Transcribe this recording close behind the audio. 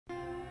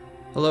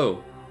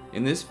Hello,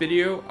 in this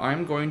video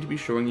I'm going to be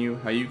showing you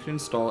how you can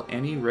install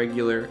any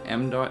regular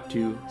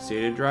M.2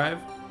 SATA drive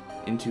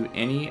into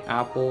any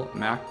Apple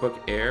MacBook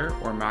Air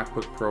or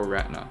MacBook Pro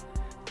Retina.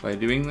 By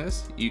doing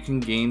this, you can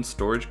gain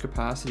storage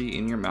capacity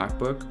in your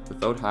MacBook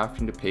without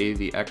having to pay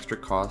the extra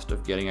cost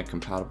of getting a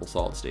compatible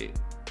solid state.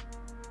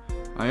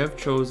 I have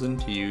chosen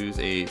to use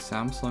a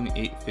Samsung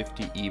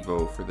 850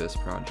 EVO for this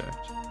project.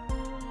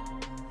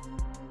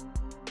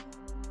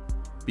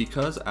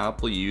 Because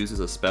Apple uses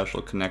a special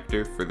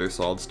connector for their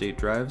solid-state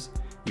drives,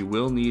 you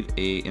will need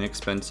an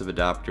inexpensive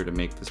adapter to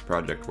make this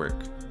project work.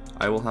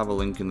 I will have a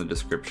link in the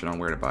description on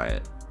where to buy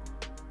it.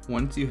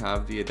 Once you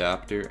have the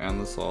adapter and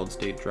the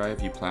solid-state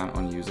drive you plan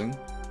on using,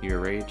 you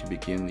are ready to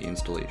begin the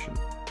installation.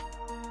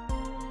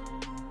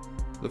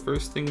 The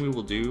first thing we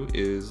will do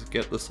is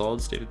get the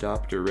solid-state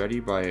adapter ready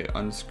by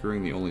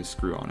unscrewing the only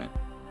screw on it.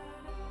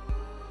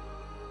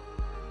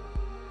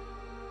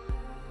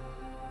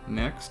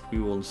 Next, we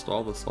will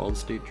install the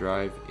solid-state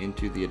drive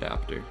into the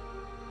adapter.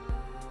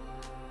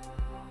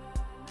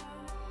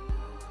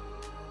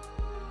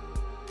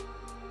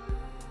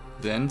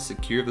 Then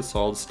secure the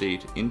solid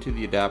state into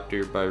the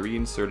adapter by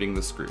reinserting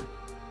the screw.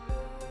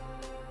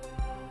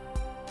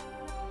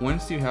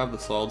 Once you have the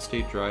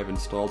solid-state drive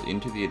installed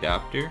into the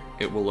adapter,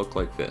 it will look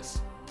like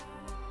this.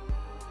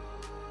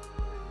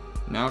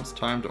 Now it's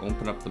time to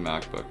open up the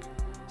MacBook.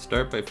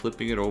 Start by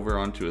flipping it over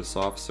onto a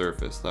soft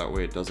surface, that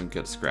way it doesn't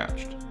get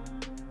scratched.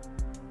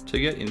 To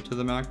get into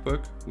the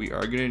MacBook, we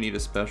are going to need a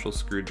special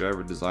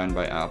screwdriver designed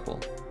by Apple.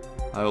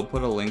 I will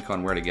put a link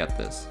on where to get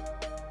this.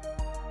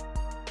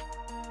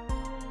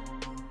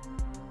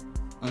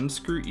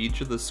 Unscrew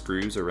each of the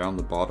screws around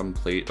the bottom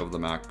plate of the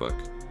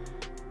MacBook.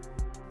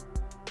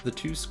 The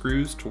two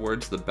screws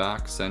towards the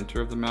back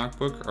center of the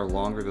MacBook are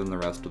longer than the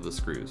rest of the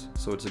screws,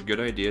 so it's a good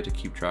idea to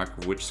keep track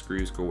of which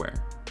screws go where.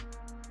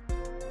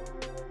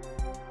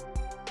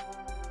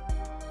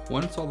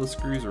 Once all the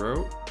screws are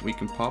out, we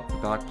can pop the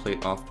back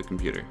plate off the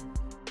computer.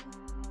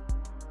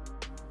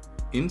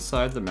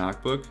 Inside the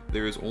MacBook,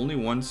 there is only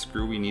one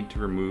screw we need to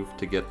remove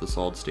to get the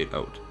solid state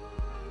out.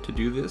 To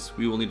do this,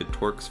 we will need a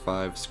Torx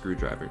 5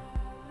 screwdriver.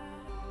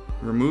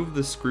 Remove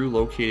the screw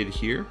located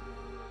here,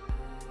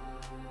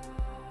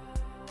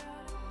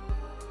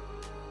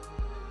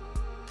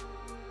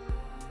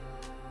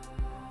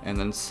 and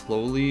then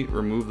slowly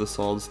remove the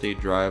solid state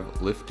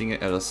drive, lifting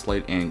it at a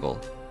slight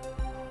angle.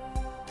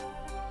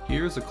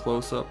 Here's a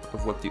close-up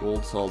of what the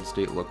old solid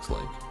state looks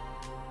like.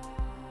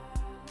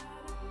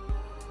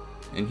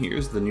 And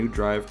here's the new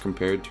drive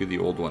compared to the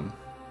old one.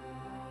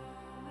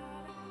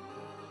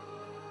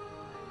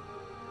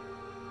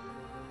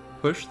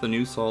 Push the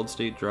new solid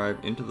state drive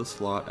into the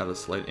slot at a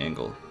slight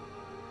angle.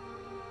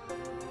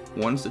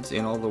 Once it's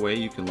in all the way,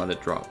 you can let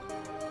it drop.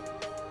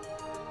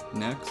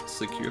 Next,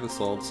 secure the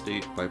solid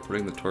state by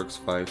putting the Torx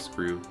 5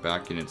 screw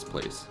back in its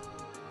place.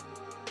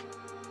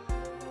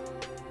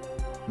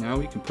 Now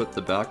we can put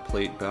the back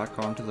plate back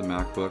onto the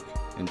MacBook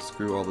and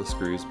screw all the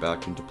screws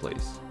back into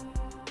place.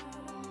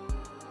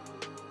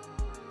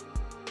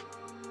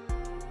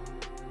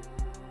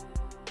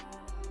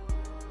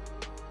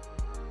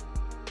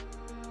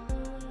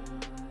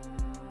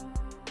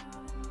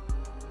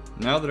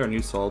 Now that our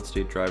new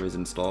solid-state drive is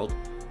installed,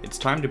 it's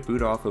time to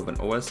boot off of an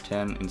OS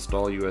X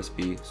install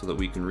USB so that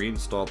we can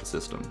reinstall the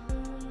system.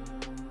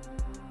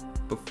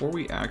 Before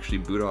we actually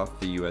boot off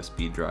the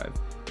USB drive,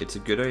 it's a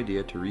good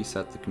idea to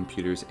reset the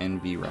computer's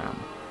NVRAM.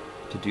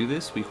 To do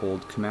this, we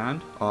hold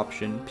Command,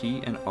 Option,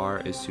 P and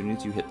R as soon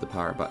as you hit the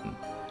power button.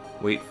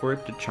 Wait for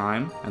it to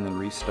chime and then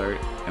restart,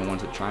 and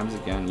once it chimes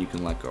again, you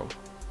can let go.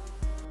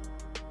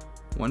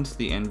 Once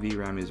the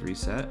NVRAM is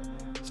reset,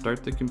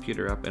 start the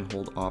computer up and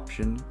hold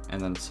Option and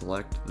then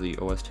select the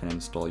OS X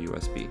install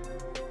USB.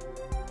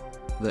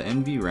 The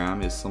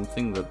NVRAM is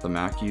something that the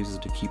Mac uses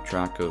to keep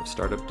track of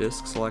startup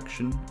disk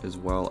selection, as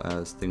well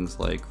as things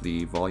like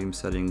the volume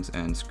settings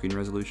and screen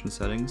resolution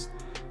settings,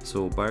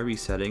 so by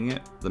resetting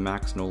it, the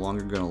Mac's no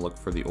longer going to look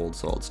for the old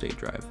solid-state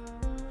drive.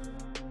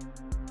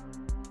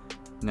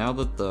 Now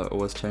that the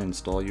OS X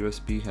install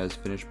USB has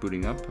finished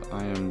booting up,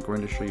 I am going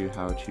to show you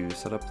how to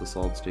set up the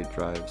solid-state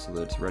drive so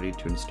that it's ready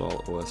to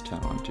install OS X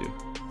onto.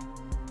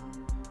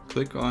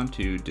 Click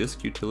onto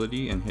Disk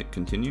Utility and hit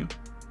Continue.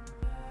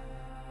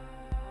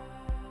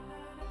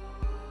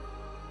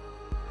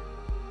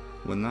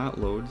 When that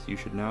loads, you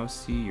should now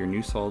see your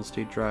new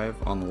solid-state drive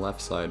on the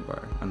left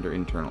sidebar under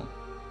Internal.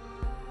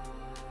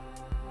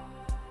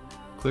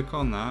 Click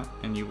on that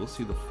and you will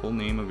see the full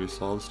name of your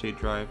solid-state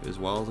drive as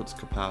well as its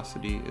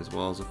capacity as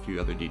well as a few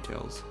other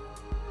details.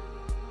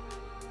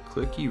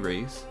 Click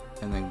Erase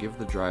and then give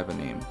the drive a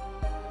name.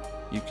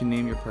 You can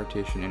name your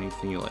partition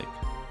anything you like.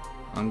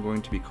 I'm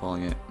going to be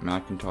calling it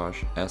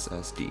Macintosh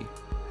SSD.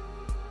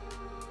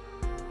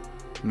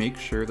 Make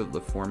sure that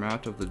the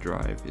format of the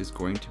drive is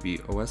going to be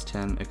OS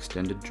X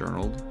Extended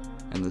Journaled,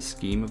 and the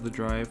scheme of the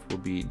drive will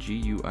be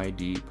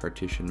GUID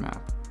partition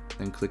map.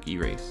 Then click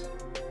Erase.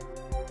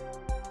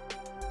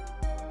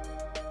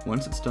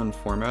 Once it's done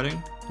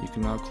formatting, you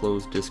can now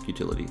close Disk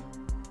Utility.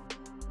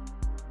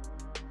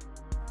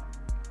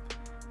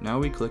 Now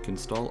we click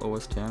Install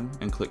OS X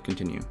and click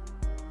Continue.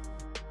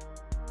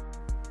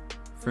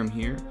 From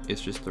here,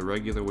 it's just the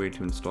regular way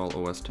to install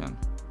OS X.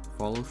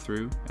 Follow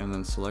through and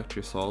then select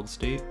your solid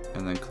state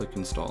and then click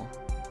Install.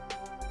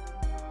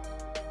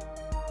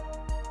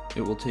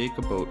 It will take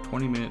about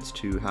 20 minutes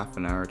to half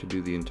an hour to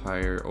do the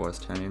entire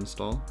OS X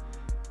install.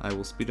 I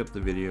will speed up the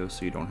video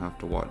so you don't have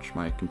to watch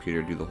my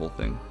computer do the whole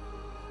thing.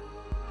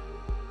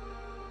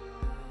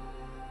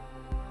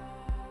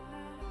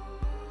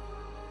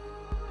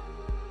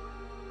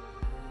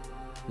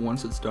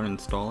 Once it's done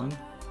installing,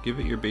 give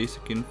it your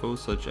basic info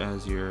such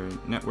as your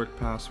network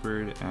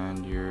password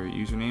and your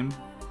username,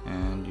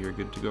 and you're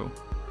good to go.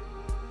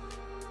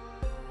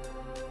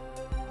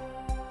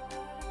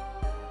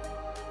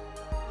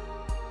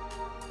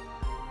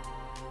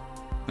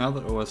 Now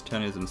that OS X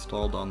is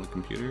installed on the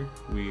computer,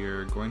 we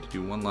are going to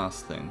do one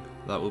last thing.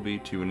 That will be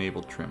to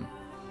enable trim.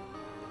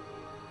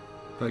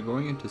 By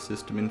going into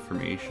System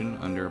Information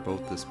under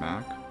About This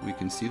Mac, we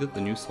can see that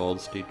the new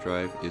solid-state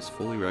drive is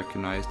fully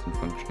recognized and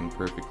functioning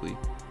perfectly.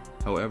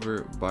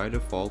 However, by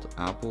default,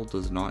 Apple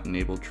does not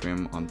enable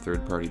trim on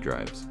third-party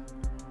drives.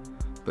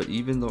 But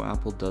even though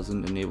Apple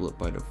doesn't enable it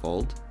by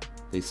default,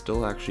 they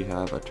still actually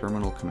have a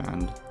terminal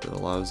command that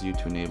allows you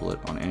to enable it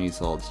on any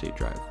solid-state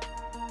drive.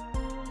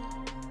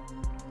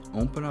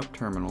 Open up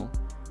Terminal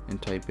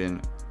and type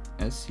in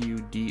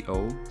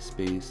sudo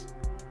space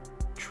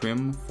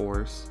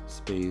trimforce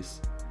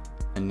space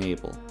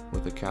enable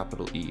with a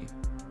capital E.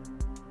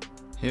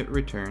 Hit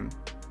return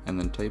and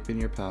then type in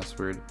your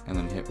password and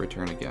then hit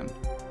return again.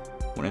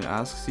 When it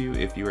asks you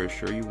if you are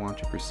sure you want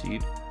to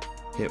proceed,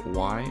 hit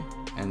Y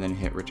and then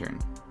hit return.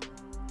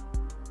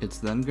 It's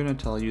then going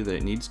to tell you that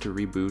it needs to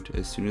reboot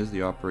as soon as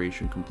the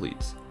operation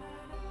completes.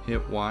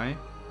 Hit Y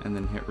and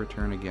then hit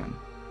return again.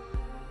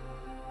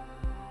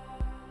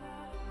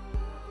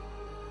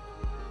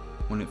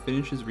 When it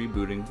finishes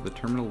rebooting, the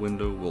terminal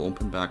window will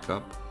open back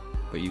up,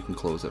 but you can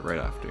close it right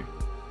after.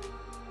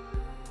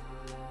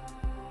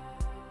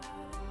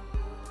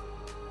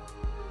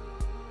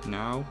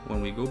 Now,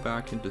 when we go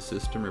back into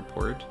System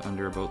Report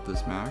under About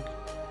This Mac,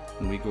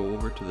 when we go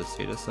over to the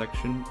SATA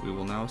section, we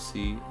will now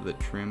see that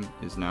trim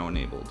is now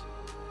enabled.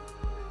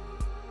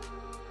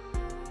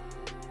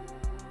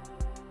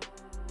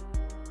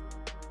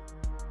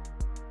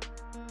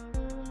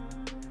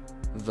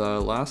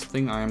 The last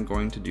thing I am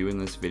going to do in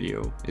this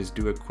video is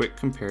do a quick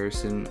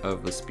comparison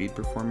of the speed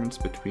performance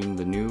between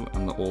the new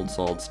and the old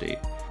solid state.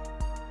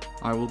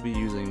 I will be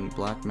using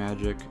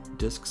Blackmagic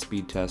Disk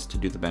Speed Test to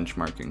do the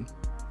benchmarking.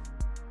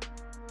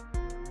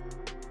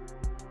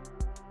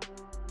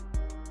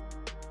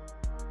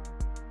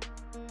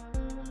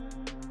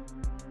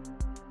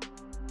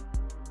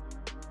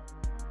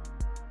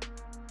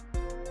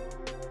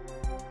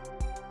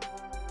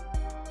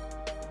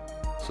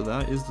 So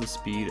that is the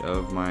speed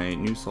of my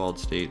new solid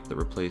state that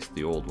replaced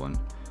the old one.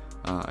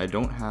 I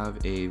don't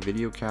have a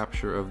video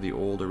capture of the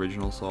old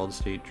original solid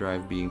state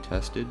drive being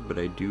tested, but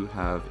I do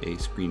have a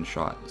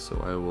screenshot,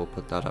 so I will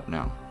put that up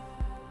now.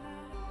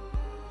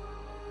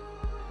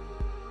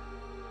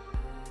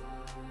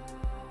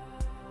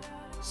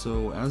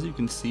 So as you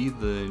can see,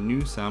 the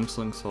new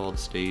Samsung solid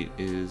state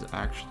is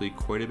actually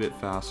quite a bit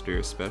faster,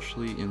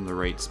 especially in the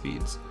write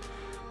speeds.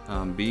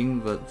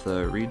 Being that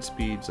the read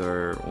speeds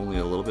are only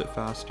a little bit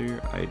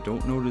faster, I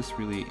don't notice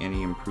really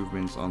any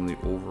improvements on the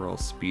overall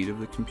speed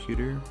of the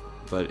computer,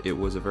 but it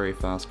was a very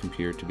fast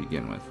computer to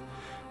begin with.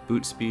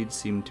 Boot speeds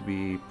seem to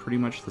be pretty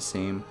much the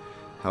same,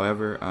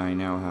 however I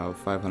now have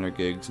 500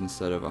 gigs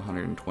instead of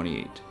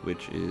 128,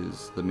 which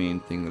is the main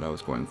thing that I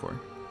was going for.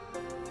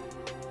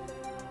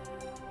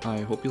 I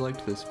hope you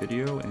liked this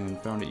video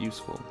and found it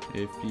useful.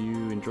 If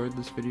you enjoyed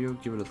this video,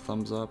 give it a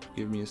thumbs up,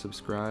 give me a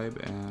subscribe,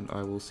 and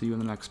I will see you in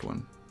the next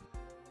one.